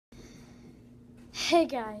Hey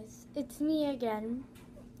guys, it's me again,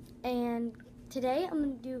 and today I'm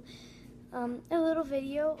going to do a little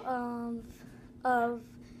video of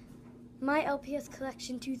my LPS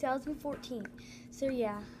collection 2014. So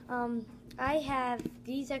yeah, I have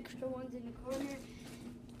these extra ones in the corner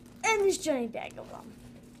and this giant bag of them.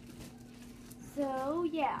 So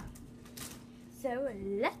yeah, so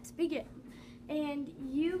let's begin. And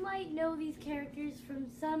you might know these characters from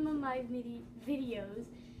some of my videos,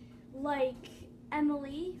 like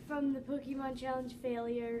Emily from the Pokemon Challenge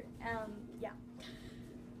Failure. Yeah.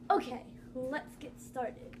 Okay, let's get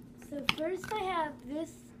started. So first I have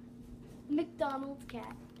this McDonald's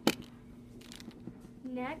cat.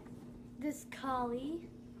 Next, this collie.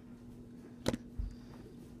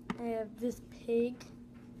 I have this pig.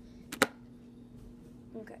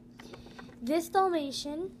 Okay. This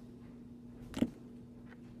Dalmatian.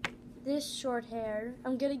 This short hair.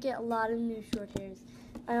 I'm gonna get a lot of new short hairs.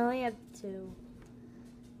 I only have two.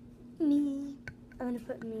 Me. I'm gonna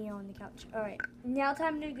put me on the couch. Alright, now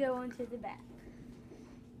time to go into the back.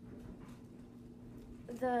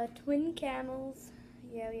 The twin camels.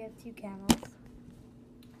 Yeah, we have two camels.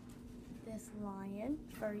 This lion,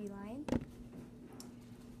 furry lion.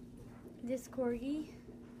 This corgi.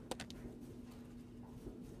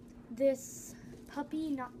 This puppy,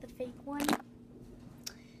 not the fake one.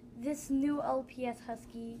 This new LPS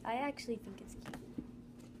husky. I actually think it's cute.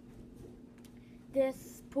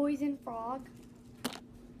 This poison frog.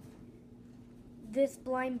 This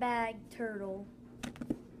blind bag turtle.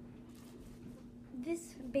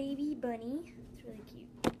 This baby bunny. It's really cute.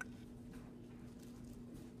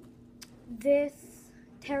 This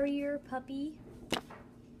terrier puppy.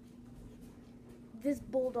 This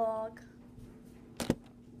bulldog.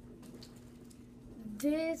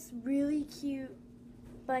 This really cute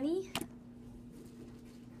bunny.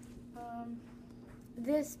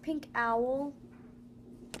 This pink owl.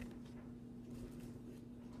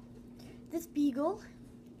 This beagle.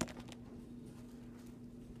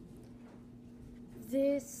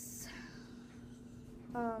 This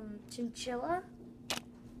chinchilla.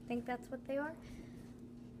 I think that's what they are.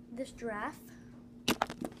 This giraffe.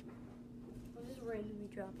 I'm just randomly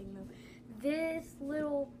dropping them. This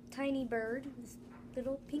little tiny bird. This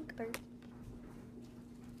little pink bird.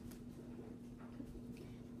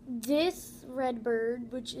 This red bird,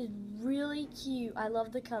 which is really cute. I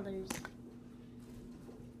love the colors.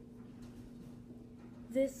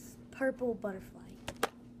 This purple butterfly.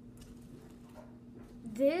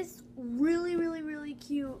 This really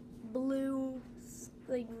cute blue,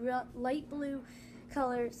 like light blue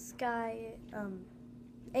color sky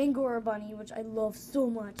Angora bunny, which I love so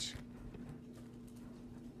much.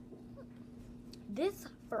 This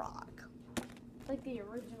frog, like the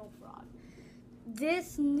original frog.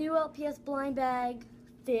 This new LPS blind bag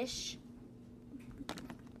fish.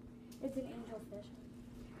 It's an angelfish.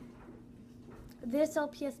 This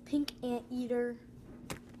LPS pink anteater.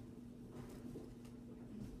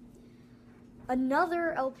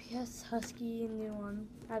 Another LPS husky, new one.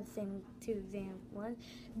 I have the same two example ones.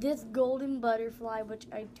 This golden butterfly, which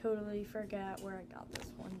I totally forgot where I got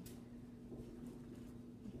this one.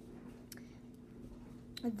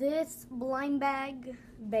 This blind bag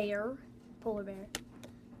bear, polar bear.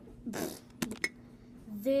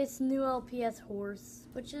 This new LPS horse,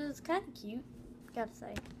 which is kind of cute, gotta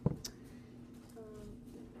say.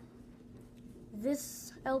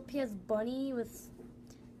 This LPS bunny with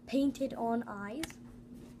painted on eyes,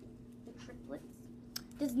 the triplets.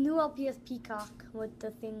 This new LPS peacock with the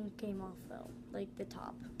thing came off though, like the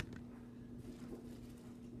top.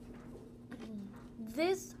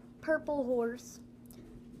 This purple horse,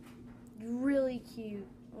 really cute,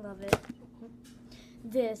 love it.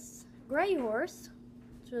 This gray horse,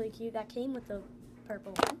 it's really cute, that came with the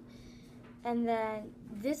purple one. And then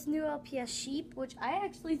this new LPS sheep, which I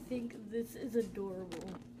actually think this is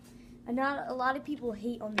adorable. And not a lot of people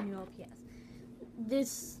hate on the new LPS.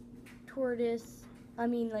 This tortoise,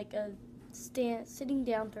 like a sitting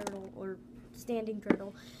down turtle or standing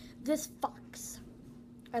turtle. This fox,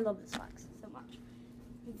 I love this fox so much.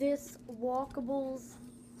 This walkable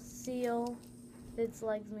seal, its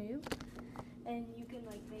legs move, and you can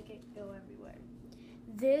make it go everywhere.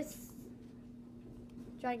 This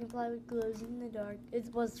dragonfly with glows in the dark. It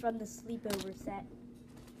was from the sleepover set.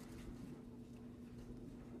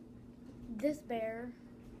 This bear.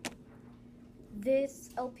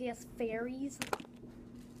 This LPS fairies.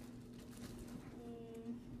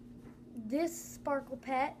 This sparkle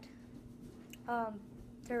pet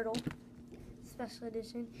turtle, special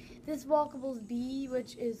edition. This Walkables bee,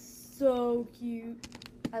 which is so cute.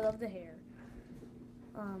 I love the hair.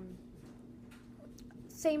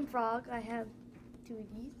 Same frog. I have two of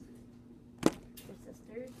these. They're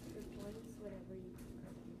sisters, or twins, whatever you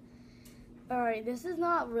prefer. Alright, this is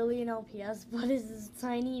not really an LPS, but it's this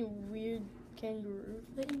tiny, weird kangaroo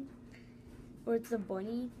thing. Or it's a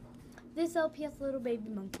bunny. This LPS little baby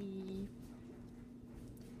monkey.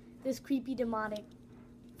 This creepy demonic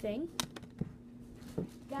thing.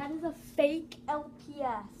 That is a fake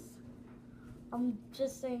LPS. I'm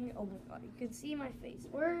just saying, oh my god, you can see my face.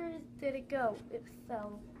 Where did it go? It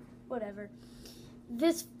fell. Whatever.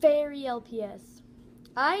 This fairy LPS.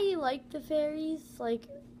 I like the fairies. Like,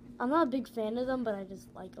 I'm not a big fan of them, but I just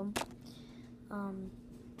like them.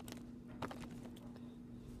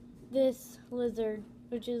 This lizard,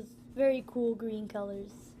 which is very cool green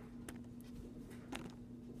colors.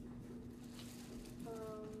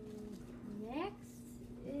 Next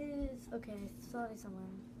is, okay, I saw it somewhere.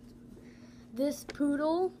 This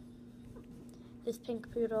poodle, this pink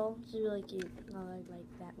poodle, is really cute. I like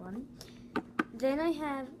that one. Then I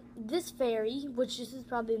have this fairy, which this is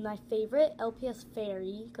probably my favorite LPS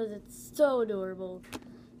fairy because it's so adorable.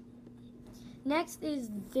 Next is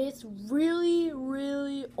this really,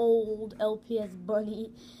 really old LPS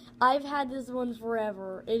bunny. I've had this one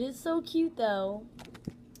forever. It is so cute though.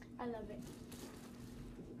 I love it.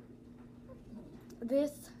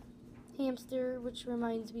 This hamster, which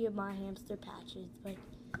reminds me of my hamster Patches, but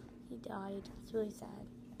he died. It's really sad.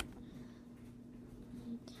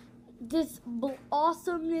 This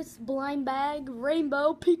awesomeness blind bag,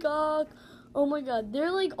 rainbow peacock. Oh my god,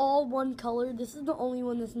 they're like all one color. This is the only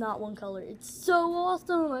one that's not one color. It's so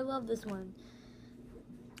awesome. I love this one.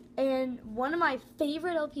 And one of my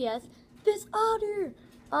favorite LPS, this otter.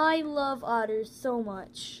 I love otters so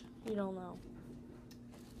much. You don't know.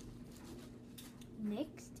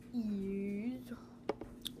 Next is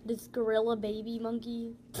this gorilla baby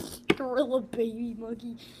monkey. Gorilla baby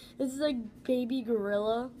monkey. This is like baby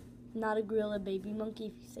gorilla, not a gorilla baby monkey.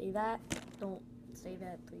 If you say that, don't say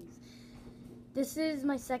that, please. This is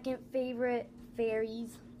my second favorite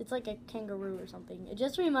fairies. It's like a kangaroo or something. It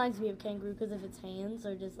just reminds me of kangaroo because of its hands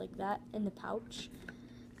are just like that in the pouch.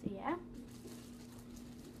 So yeah.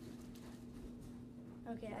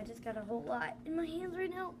 Okay, I just got a whole lot in my hands right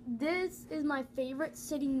now. This is my favorite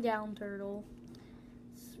sitting down turtle.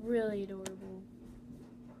 It's really adorable.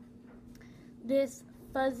 This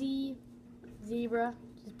fuzzy zebra,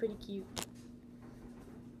 which is pretty cute.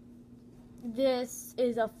 This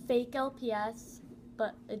is a fake LPS,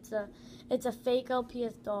 but it's a fake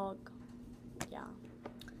LPS dog. Yeah.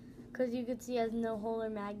 Because you can see it has no hole or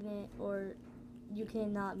magnet, or you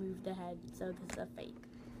cannot move the head, so this is a fake.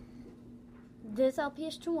 This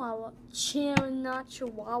LPS Chihuahua, not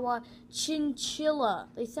Chihuahua, Chinchilla.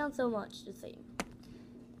 They sound so much the same.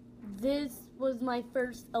 This was my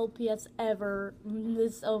first LPS ever,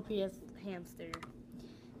 this LPS hamster.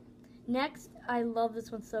 Next, I love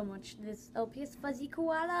this one so much. This LPS Fuzzy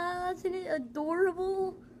Koala, isn't it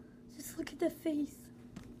adorable? Just look at the face.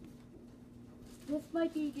 This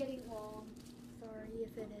might be getting long. Sorry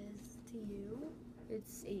if it is to you.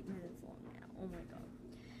 It's 8 minutes long now. Oh my god.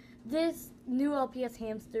 This new LPS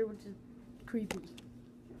hamster, which is creepy.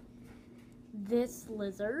 This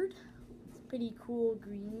lizard. It's pretty cool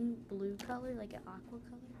green, blue color, like an aqua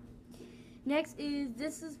color. Next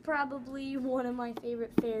this is probably one of my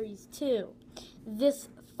favorite fairies too. This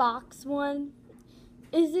fox one.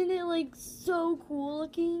 Isn't it like so cool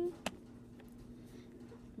looking?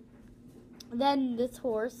 Then this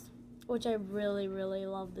horse, which I really, really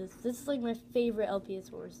love this. This is like my favorite LPS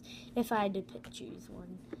horse, if I had to choose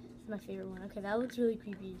one. It's my favorite one. Okay, that looks really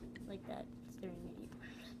creepy, like that, staring at you.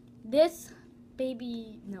 This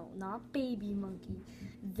baby, no, not baby monkey.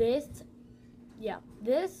 This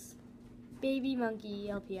baby monkey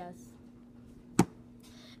LPS.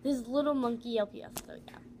 This little monkey LPS, so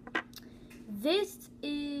yeah.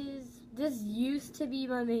 This used to be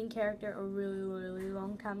my main character a really, really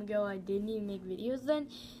long time ago. I didn't even make videos then.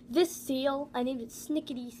 This seal, I named it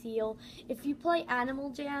Snickety Seal. If you play Animal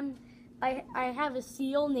Jam, I have a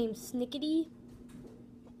seal named Snickety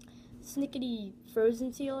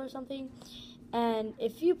Frozen Seal or something. And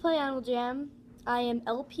if you play Animal Jam, I am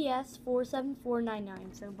LPS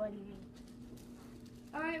 47499, so buddy me.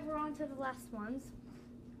 Alright, we're on to the last ones.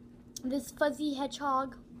 This fuzzy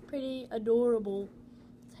hedgehog, pretty adorable.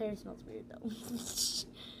 His hair smells weird though. It's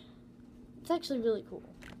actually really cool.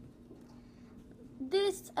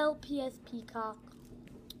 This LPS peacock,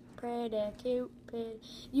 pretty cute.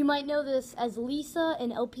 You might know this as Lisa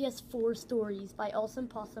in LPS 4 Stories by Awesome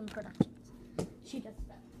Possum Productions. She does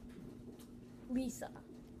that. Lisa.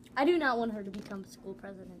 I do not want her to become school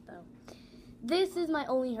president though. This is my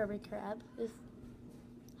only hermit crab. This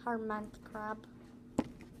hermit crab.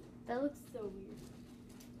 That looks so weird.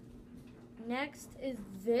 Next is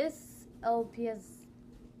this LPS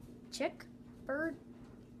chick bird.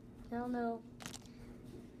 I don't know.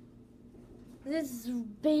 This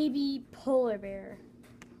baby polar bear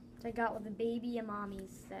I got with a baby and mommy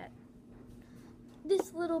set.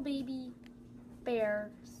 This little baby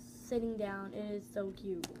bear sitting down. It is so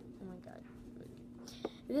cute. Oh my god.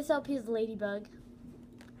 This LP is Ladybug.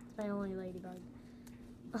 It's my only Ladybug.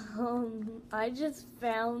 I just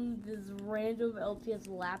found this random LPS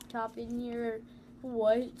laptop in here.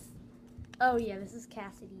 What? Oh yeah, this is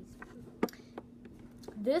Cassidy's.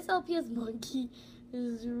 This LPS monkey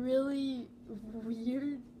is really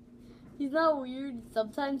weird. He's not weird.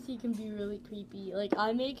 Sometimes he can be really creepy. Like,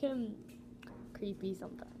 I make him creepy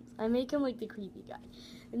sometimes. I make him like the creepy guy.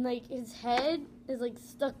 And like his head is like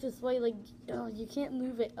stuck this way, like, oh, you can't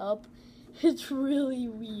move it up. It's really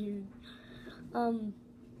weird. So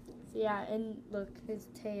yeah, and look, his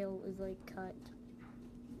tail is like cut.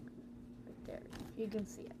 Right there. You can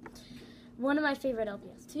see it. One of my favorite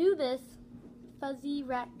LPS too, this fuzzy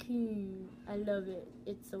raccoon. I love it.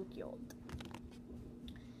 It's so cute.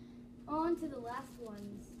 On to the last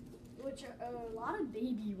ones, which are a lot of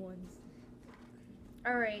baby ones.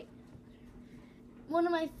 Alright. One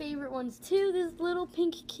of my favorite ones too, this little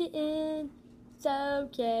pink kitten. So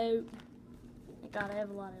cute. Oh my god, I have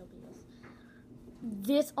a lot of LPS.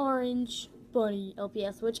 This orange bunny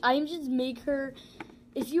LPS, which I just make her.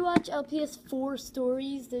 If you watch LPS 4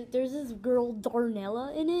 stories, there's this girl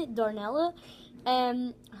Darnella in it,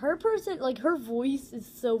 and her her voice is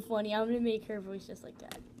so funny. I'm gonna make her voice just like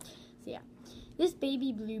that. So yeah, this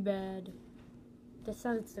baby Bluebird. That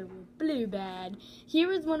sounded so weird. Bluebird. Here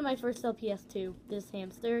was one of my first LPS too. This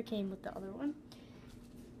hamster came with the other one,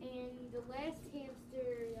 and the last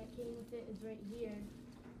hamster that came with it is right here.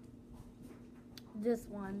 This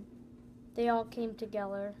one. They all came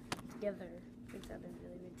together. It sounded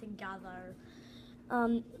really weird. Together.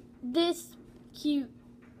 This cute.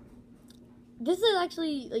 This is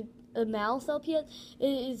actually like a mouse LPS. It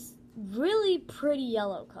is really pretty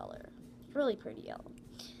yellow color. Really pretty yellow.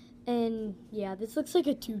 And yeah, this looks like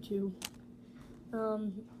a tutu.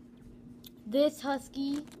 This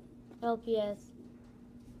husky LPS.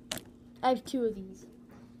 I have two of these.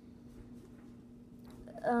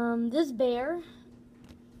 This bear.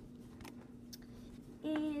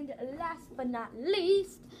 And last but not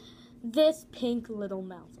least, this pink little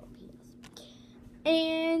mouse LPS.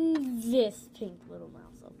 And this pink little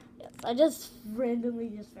mouse LPS. I just randomly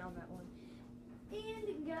found that one.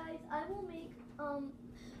 And guys, I will make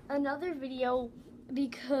another video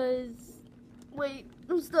because wait,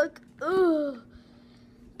 I'm stuck. Ugh.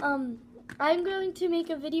 I'm going to make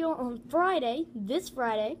a video on Friday, this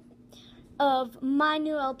Friday, of my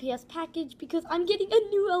new LPS package because I'm getting a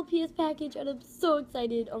new LPS package and I'm so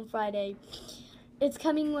excited on Friday. It's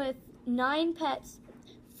coming with 9 pets,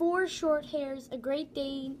 4 short hairs, a Great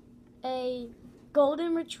Dane, a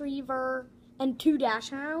Golden Retriever, and 2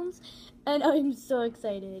 Dachshunds, and I'm so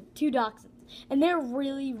excited. 2 Dachshunds, and they're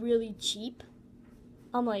really, really cheap.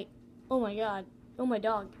 I'm like, oh my god, oh my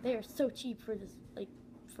dog, they are so cheap for this,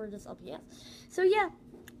 for this LPS. So yeah.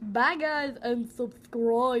 Bye guys, and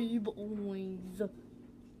subscribe always.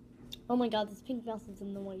 Oh my god, this pink mouse is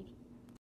in the way.